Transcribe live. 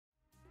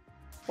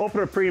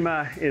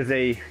Prima is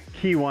a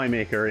key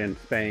winemaker in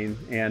Spain,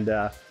 and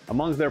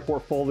amongst their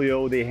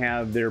portfolio they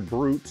have their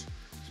Brut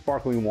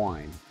sparkling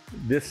wine.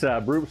 This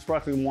Brut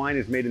sparkling wine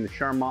is made in the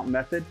Charmat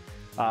method.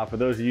 For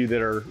those of you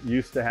that are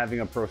used to having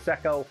a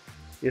Prosecco,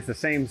 it's the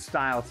same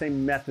style,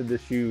 same method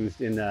that's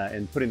used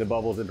in putting the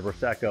bubbles into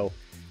Prosecco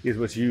is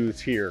what's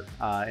used here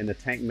in the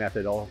tank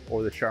method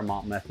or the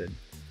Charmat method.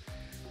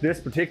 This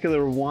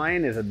particular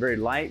wine is a very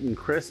light and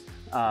crisp,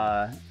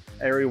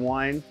 airy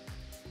wine.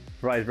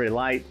 Provides very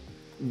light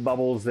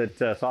bubbles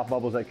soft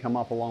bubbles that come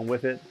up along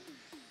with it.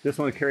 This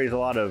one carries a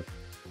lot of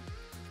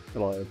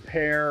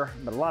pear,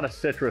 but a lot of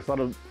citrus, a lot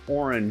of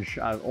orange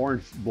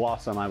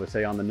blossom, I would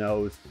say, on the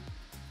nose.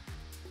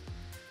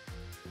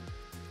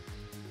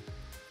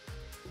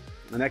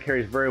 And that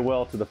carries very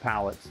well to the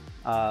palate.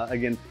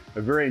 Again,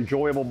 a very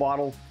enjoyable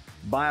bottle.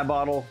 Buy a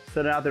bottle,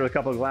 sit it out there with a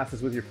couple of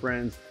glasses with your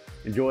friends,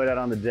 enjoy it out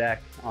on the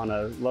deck on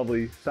a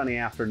lovely sunny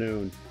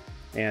afternoon,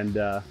 and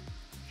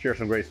share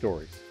some great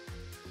stories.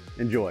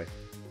 Enjoy.